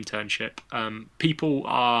for an internship. People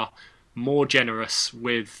are more generous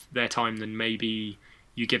with their time than maybe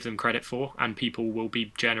you give them credit for, and people will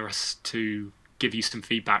be generous to give you some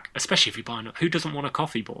feedback, especially if you're buying it. Who doesn't want a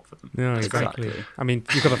coffee bought for them? No, exactly. I mean,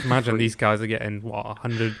 you've got to imagine these guys are getting,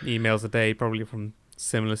 100 emails a day, probably from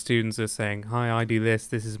similar students who are saying, hi, I do this.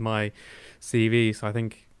 This is my CV. So I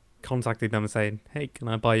think contacting them and saying, hey, can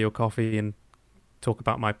I buy your coffee and talk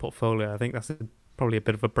about my portfolio? I think that's probably a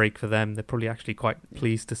bit of a break for them. They're probably actually quite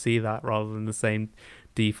pleased to see that rather than the same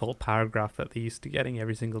default paragraph that they're used to getting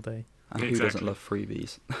every single day. And who doesn't love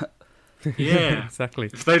freebies? Yeah,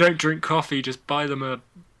 exactly. If they don't drink coffee, just buy them a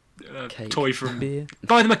toy from beer.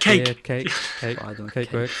 Buy them a cake. Beer, cake. Buy them a Cake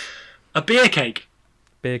cake. works. A beer cake.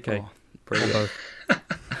 Beer cake. Oh, brilliant.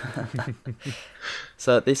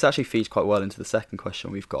 So this actually feeds quite well into the second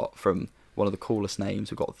question we've got from one of the coolest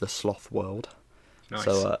names. We've got the Sloth World. Nice.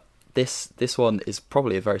 So this one is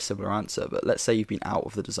probably a very similar answer, but let's say you've been out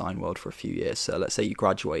of the design world for a few years. So let's say you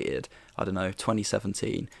graduated, I don't know,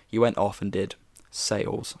 2017. You went off and did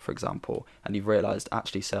sales, for example, and you've realised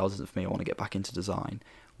actually sales isn't for me. I want to get back into design.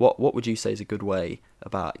 What would you say is a good way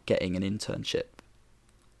about getting an internship,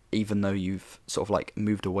 even though you've sort of like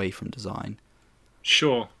moved away from design?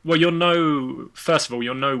 Sure. Well, first of all,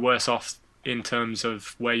 you're no worse off in terms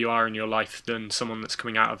of where you are in your life than someone that's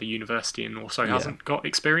coming out of a university and also hasn't got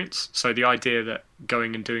experience. So the idea that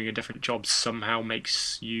going and doing a different job somehow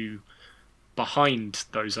makes you behind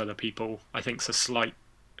those other people, I think is a slight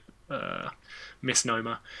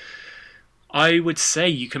misnomer. I would say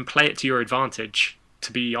you can play it to your advantage,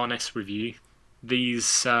 to be honest with you.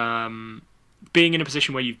 These being in a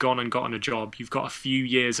position where you've gone and gotten a job, you've got a few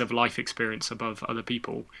years of life experience above other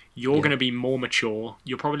people. You're going to be more mature.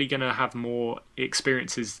 You're probably going to have more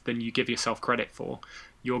experiences than you give yourself credit for.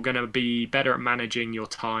 You're going to be better at managing your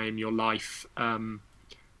time, your life.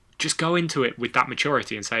 Just go into it with that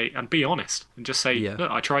maturity and be honest and just say,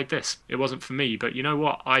 look, I tried this. It wasn't for me, but you know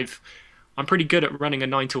what? I'm pretty good at running a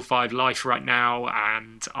 9 to 5 life right now,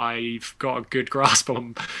 and I've got a good grasp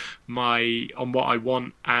on what I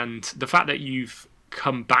want. And the fact that you've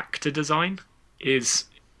come back to design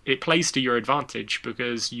it plays to your advantage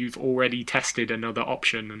because you've already tested another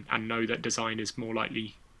option and know that design is more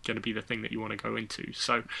likely going to be the thing that you want to go into.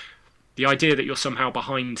 So the idea that you're somehow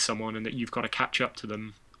behind someone and that you've got to catch up to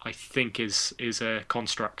them, I think is a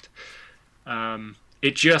construct.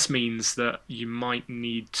 It just means that you might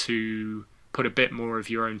need to put a bit more of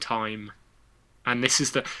your own time, and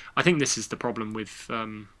I think this is the problem with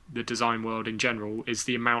the design world in general, is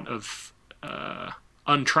the amount of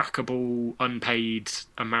untrackable, unpaid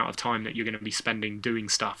amount of time that you're going to be spending doing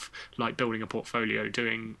stuff like building a portfolio,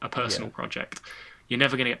 doing a personal project. You're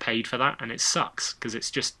never going to get paid for that, and it sucks because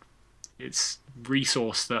it's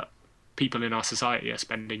resource that people in our society are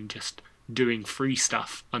spending just doing free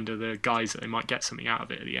stuff under the guise that they might get something out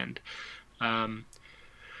of it at the end.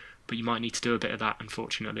 But you might need to do a bit of that,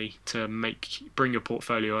 unfortunately, to bring your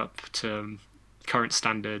portfolio up to current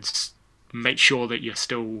standards, make sure that you're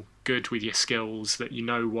still good with your skills, that you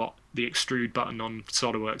know what the extrude button on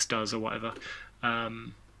SolidWorks does or whatever,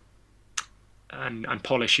 and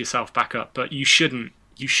polish yourself back up. But you shouldn't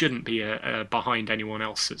be behind anyone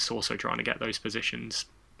else that's also trying to get those positions.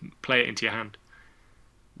 Play it into your hand.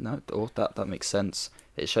 No, that makes sense.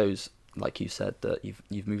 It shows, like you said, that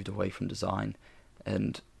you've moved away from design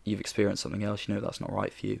and you've experienced something else. You know that's not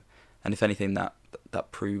right for you, and if anything, that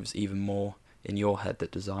proves even more in your head that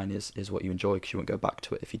design is what you enjoy, because you won't go back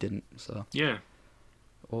to it if you didn't. So yeah,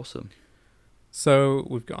 awesome. So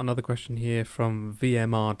we've got another question here from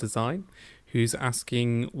VMR Design, who's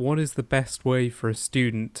asking, what is the best way for a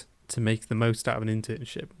student to make the most out of an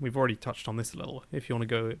internship? We've already touched on this a little, if you want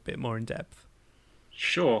to go a bit more in depth.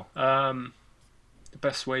 Sure. The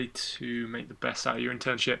best way to make the best out of your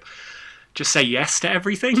internship, just say yes to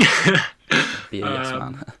everything. Be a yes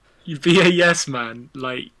man. You be a yes man.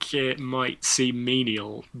 Like, it might seem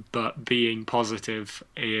menial, but being positive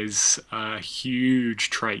is a huge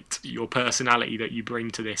trait. Your personality that you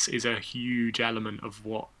bring to this is a huge element of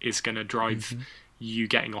what is going to drive you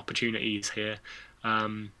getting opportunities here.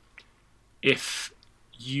 If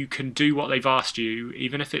you can do what they've asked you,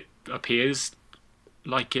 even if it appears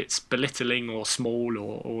like it's belittling or small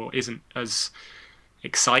or isn't as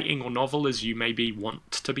exciting or novel as you maybe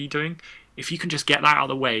want to be doing, if you can just get that out of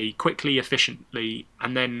the way quickly, efficiently,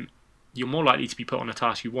 and then you're more likely to be put on a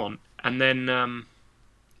task you want, and then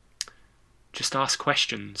just ask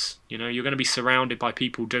questions. You know, you're going to be surrounded by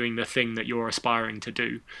people doing the thing that you're aspiring to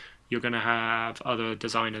do. You're going to have other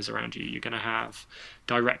designers around you. You're going to have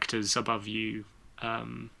directors above you.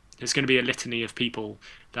 There's going to be a litany of people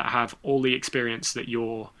that have all the experience that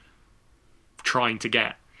you're trying to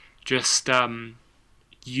get. Just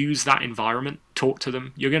use that environment, talk to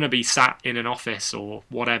them. You're going to be sat in an office or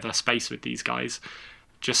whatever space with these guys.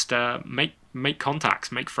 Just make make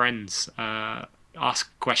contacts, make friends,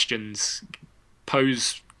 ask questions,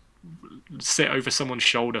 pose, sit over someone's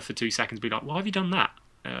shoulder for 2 seconds, be like, why have you done that?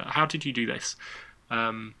 How did you do this?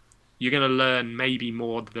 You're going to learn maybe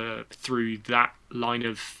more through that line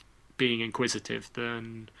of being inquisitive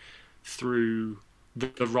than through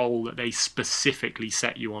the role that they specifically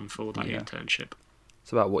set you on for that internship.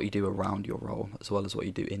 It's about what you do around your role as well as what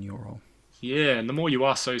you do in your role. Yeah, and the more you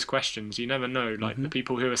ask those questions, you never know. Like, the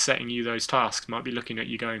people who are setting you those tasks might be looking at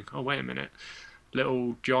you going, oh, wait a minute.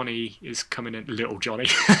 Little Johnny is coming in. Little Johnny.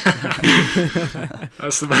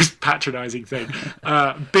 That's the most patronising thing.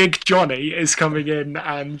 Big Johnny is coming in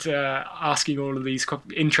and asking all of these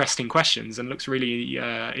interesting questions and looks really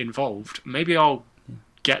involved. Maybe I'll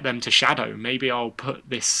get them to shadow. Maybe I'll put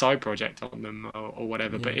this side project on them or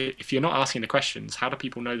whatever. Yeah. But if you're not asking the questions, how do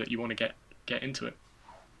people know that you want to get into it?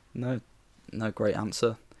 No, great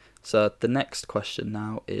answer. So the next question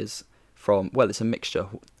now is from, well, it's a mixture.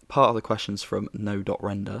 Part of the question's from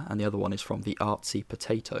no.render and the other one is from the artsy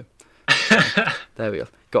potato. There we go.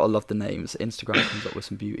 Gotta love the names. Instagram comes up with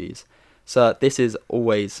some beauties. So this is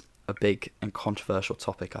always a big and controversial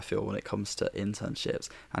topic, I feel, when it comes to internships,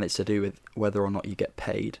 and it's to do with whether or not you get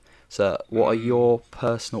paid. So what are your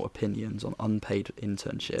personal opinions on unpaid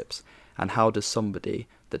internships, and how does somebody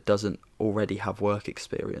that doesn't already have work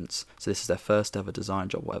experience, so this is their first ever design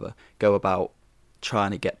job, whatever, go about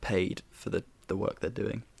trying to get paid for the work they're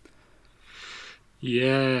doing?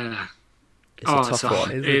 Yeah. It's a tough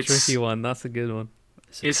one. It's a tricky one. That's a good one.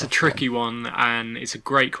 It's a tricky one, and it's a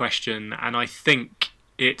great question, and I think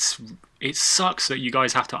it sucks that you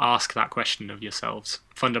guys have to ask that question of yourselves.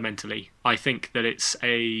 Fundamentally, I think that it's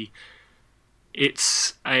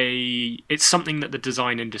something that the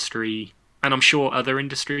design industry, and I'm sure other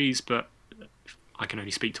industries, but I can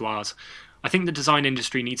only speak to ours. I think the design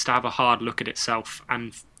industry needs to have a hard look at itself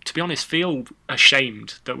and, to be honest, feel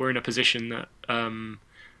ashamed that we're in a position that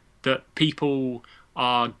that people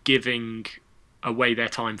are giving away their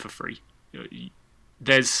time for free.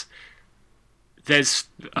 There's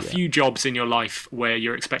a few jobs in your life where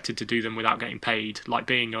you're expected to do them without getting paid, like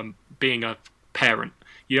being a parent.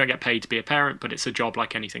 You don't get paid to be a parent, but it's a job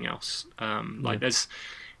like anything else.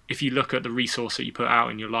 If you look at the resource that you put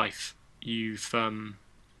out in your life, you've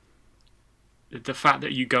the fact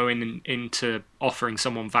that you go into offering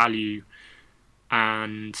someone value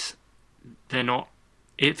and they're not,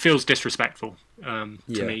 it feels disrespectful to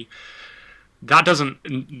me. That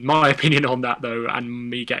doesn't, my opinion on that though, and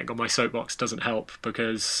me getting on my soapbox doesn't help,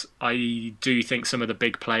 because I do think some of the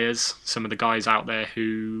big players, some of the guys out there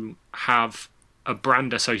who have a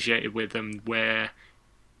brand associated with them where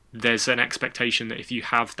there's an expectation that if you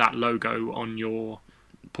have that logo on your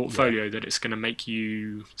portfolio that it's going to make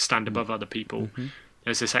you stand above other people.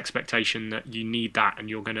 There's this expectation that you need that, and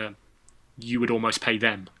you would almost pay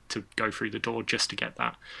them to go through the door just to get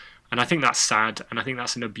that. And I think that's sad, and I think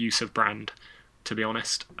that's an abuse of brand, to be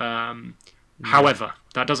honest. However,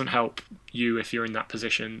 that doesn't help you if you're in that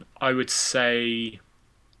position. I'd say,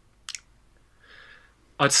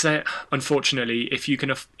 unfortunately, if you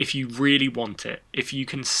really want it, if you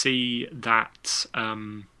can see that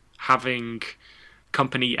having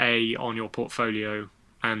company A on your portfolio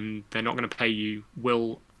and they're not going to pay you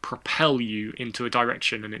will propel you into a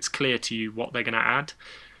direction, and it's clear to you what they're going to add,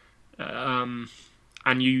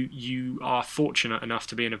 and you are fortunate enough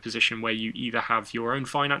to be in a position where you either have your own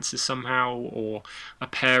finances somehow or a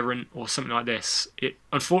parent or something like this,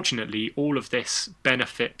 unfortunately all of this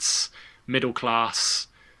benefits middle class,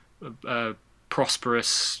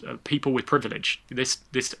 prosperous people with privilege. This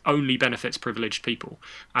only benefits privileged people,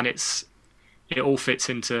 and it all fits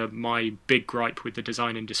into my big gripe with the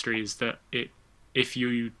design industry, is that if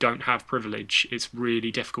you don't have privilege, it's really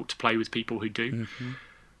difficult to play with people who do.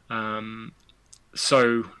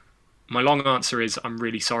 So my long answer is I'm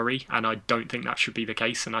really sorry, and I don't think that should be the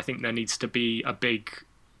case, and I think there needs to be a big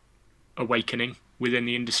awakening within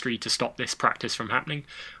the industry to stop this practice from happening.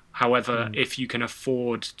 However, if you can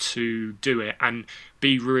afford to do it and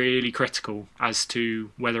be really critical as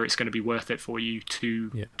to whether it's going to be worth it for you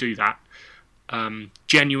to do that,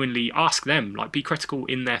 genuinely ask them, like, be critical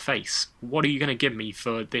in their face. What are you going to give me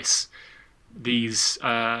for these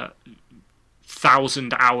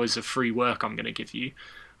 1,000 hours of free work I'm going to give you?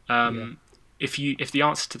 If the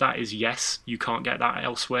answer to that is yes, you can't get that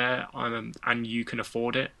elsewhere, and you can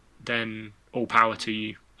afford it, then all power to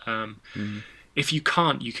you. If you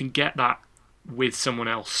can't, you can get that with someone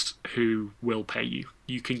else who will pay you.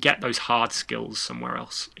 You can get those hard skills somewhere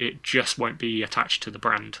else. It just won't be attached to the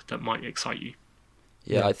brand that might excite you.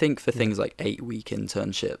 Yeah, I think for things like 8-week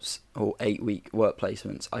internships or 8-week work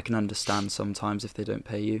placements, I can understand sometimes if they don't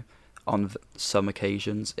pay you. on some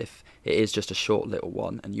occasions if it is just a short little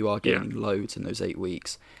one and you are gaining loads in those 8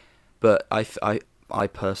 weeks. But I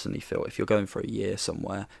personally feel if you're going for a year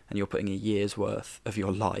somewhere and you're putting a year's worth of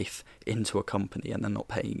your life into a company and they're not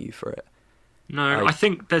paying you for it. No, I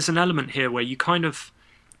think there's an element here where you kind of,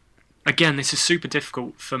 again, this is super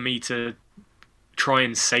difficult for me to try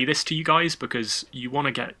and say this to you guys because you want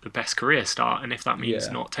to get the best career start, and if that means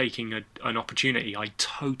not taking an opportunity, I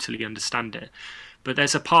totally understand it. But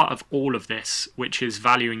there's a part of all of this which is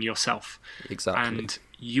valuing yourself. Exactly. And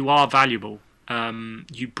you are valuable.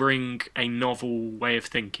 You bring a novel way of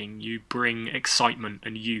thinking. You bring excitement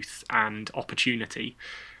and youth and opportunity.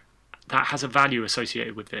 That has a value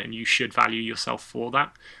associated with it, and you should value yourself for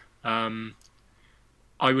that.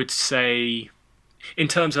 I would say, in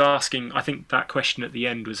terms of asking, I think that question at the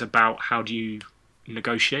end was about how do you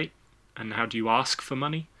negotiate and how do you ask for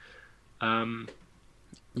money. So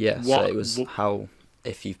it was how,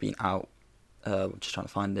 if you've been out, just trying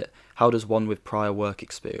to find it, how does one with no prior work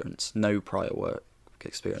experience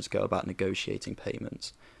go about negotiating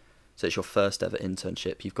payments? So it's your first ever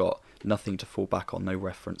internship, you've got nothing to fall back on, no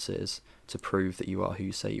references to prove that you are who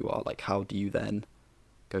you say you are. Like, how do you then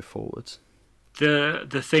go forwards?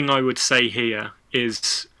 The thing I would say here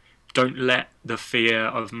is don't let the fear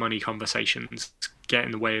of money conversations get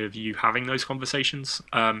in the way of you having those conversations.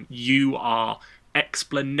 You are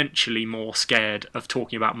exponentially more scared of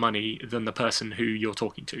talking about money than the person who you're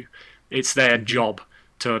talking to. It's their job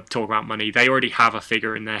to talk about money. They already have a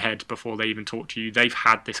figure in their head before they even talk to you. They've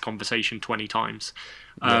had this conversation 20 times.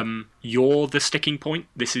 You're the sticking point.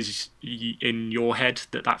 This is in your head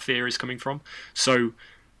that fear is coming from. So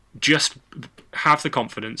just have the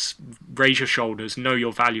confidence, raise your shoulders, know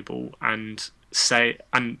you're valuable, and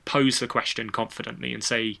pose the question confidently and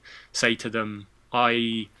say to them,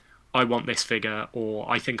 I want this figure,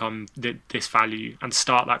 or I think I'm this value, and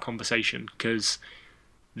start that conversation, because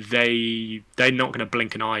they're not going to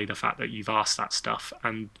blink an eye the fact that you've asked that stuff.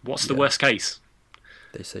 And what's the worst case?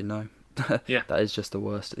 They say no. Yeah, that is just the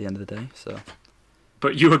worst at the end of the day. So,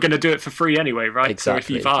 but you were going to do it for free anyway, right? Exactly. So if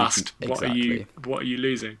you've asked, what are you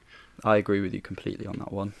losing? I agree with you completely on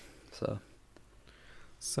that one.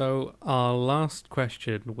 So our last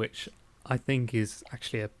question, which I think is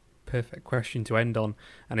actually a perfect question to end on,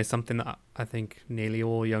 and is something that I think nearly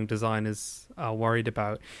all young designers are worried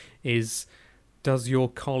about, is, does your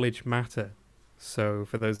college matter? So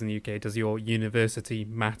for those in the UK, does your university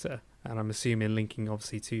matter? And I'm assuming linking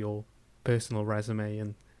obviously to your personal resume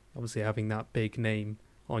and obviously having that big name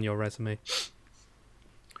on your resume.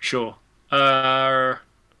 Sure. On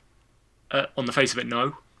the face of it,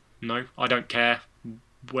 no, I don't care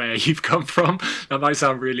where you've come from. That might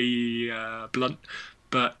sound really blunt,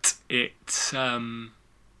 but I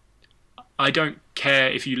don't care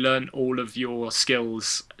if you learn all of your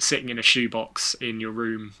skills sitting in a shoebox in your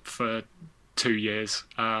room for 2 years.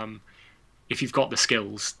 If you've got the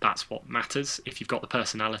skills, that's what matters. If you've got the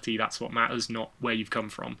personality, that's what matters, not where you've come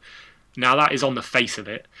from. Now, that is on the face of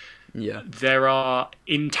it. Yeah. There are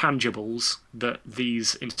intangibles that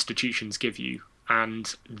these institutions give you,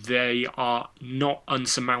 and they are not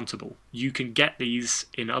unsurmountable. You can get these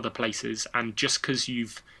in other places, and just because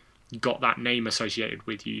you've got that name associated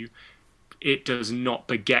with you, it does not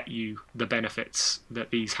beget you the benefits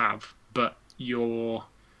that these have. But you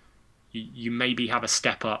maybe have a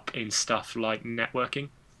step up in stuff like networking,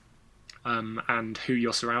 and who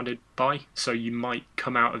you're surrounded by. So you might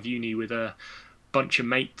come out of uni with a bunch of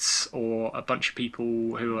mates or a bunch of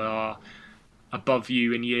people who are above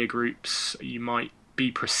you in year groups. You might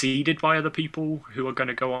be preceded by other people who are going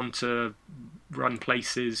to go on to run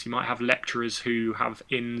places. You might have lecturers who have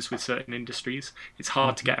ins with certain industries. It's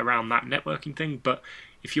hard to get around that networking thing, but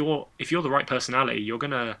if you're the right personality, you're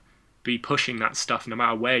going to be pushing that stuff no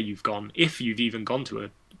matter where you've gone, if you've even gone to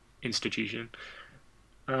an institution.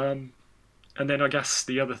 And then I guess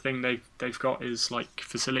the other thing they've got is like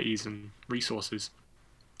facilities and resources.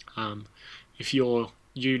 If your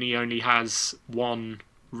uni only has one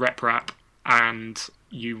rep rap and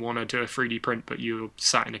you want to do a 3D print, but you're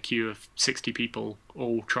sat in a queue of 60 people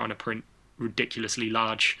all trying to print ridiculously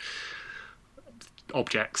large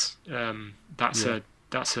objects, that's a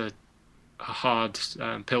hard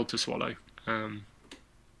pill to swallow.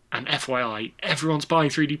 And FYI, everyone's buying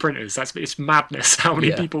 3D printers. It's madness how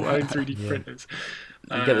many people own 3D printers.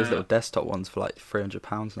 You get those little desktop ones for like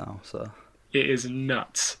 £300 now. So it is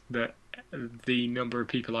nuts that the number of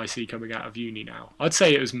people I see coming out of uni now. I'd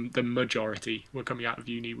say it was the majority were coming out of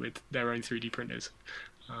uni with their own 3D printers.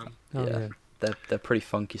 They're pretty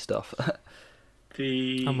funky stuff.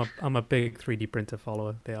 I'm a big 3D printer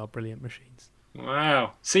follower. They are brilliant machines.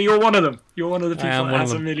 Wow. See, you're one of them. You're one of the I people am that one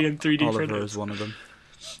has of a them. million 3D Oliver printers. is one of them.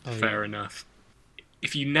 Oh, Fair enough.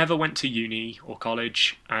 If you never went to uni or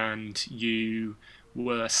college and you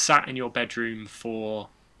were sat in your bedroom for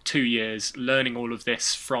 2 years learning all of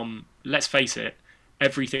this from, let's face it,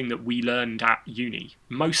 everything that we learned at uni,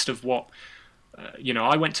 most of what,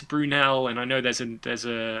 I went to Brunel, and I know there's an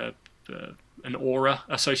aura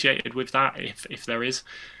associated with that, if there is.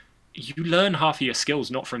 You learn half of your skills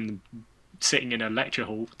not from sitting in a lecture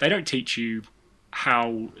hall. They don't teach you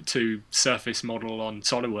how to surface model on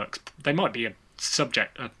SolidWorks. They might be a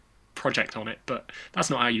project on it, but that's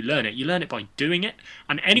not how you learn it. You learn it by doing it,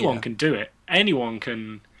 and anyone can do it. Anyone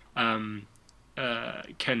can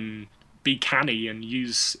be canny and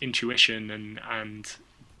use intuition and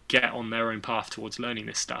get on their own path towards learning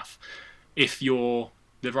this stuff if you're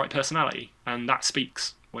the right personality, and that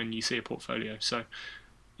speaks when you see a portfolio. So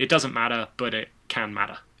it doesn't matter, but it can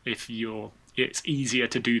matter it's easier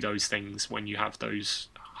to do those things when you have those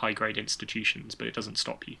high grade institutions, but it doesn't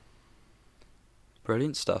stop you.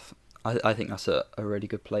 Brilliant stuff. I think that's a really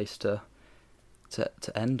good place to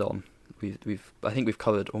end on. I think we've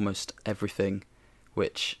covered almost everything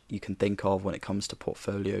which you can think of when it comes to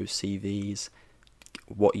portfolios, CVs,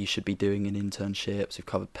 what you should be doing in internships. We've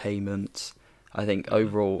covered payments. I think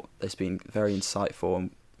overall it's been very insightful,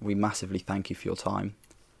 and we massively thank you for your time.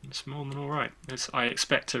 It's more than all right. I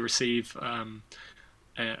expect to receive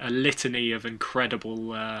a litany of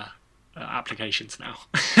incredible applications now.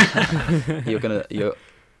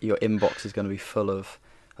 Your inbox is gonna be full of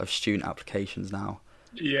student applications now.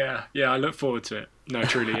 Yeah, I look forward to it. No,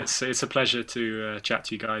 truly, it's a pleasure to chat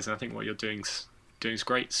to you guys, and I think what you're doing's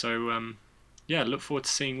great. So look forward to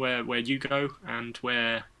seeing where you go and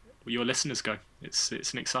where your listeners go. It's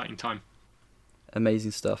an exciting time.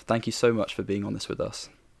 Amazing stuff. Thank you so much for being on this with us.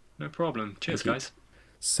 No problem. Cheers, guys.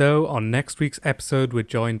 So on next week's episode, we're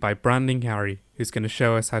joined by Branding Harry, who's going to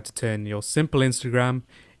show us how to turn your simple Instagram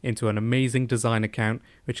into an amazing design account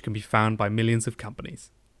which can be found by millions of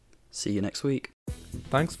companies. See you next week.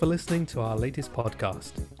 Thanks for listening to our latest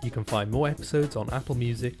podcast. You can find more episodes on Apple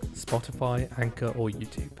Music, Spotify, Anchor or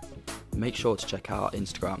YouTube. Make sure to check out our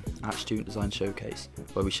Instagram @Student Design Showcase,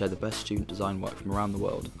 where we share the best student design work from around the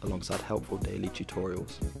world alongside helpful daily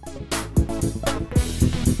tutorials.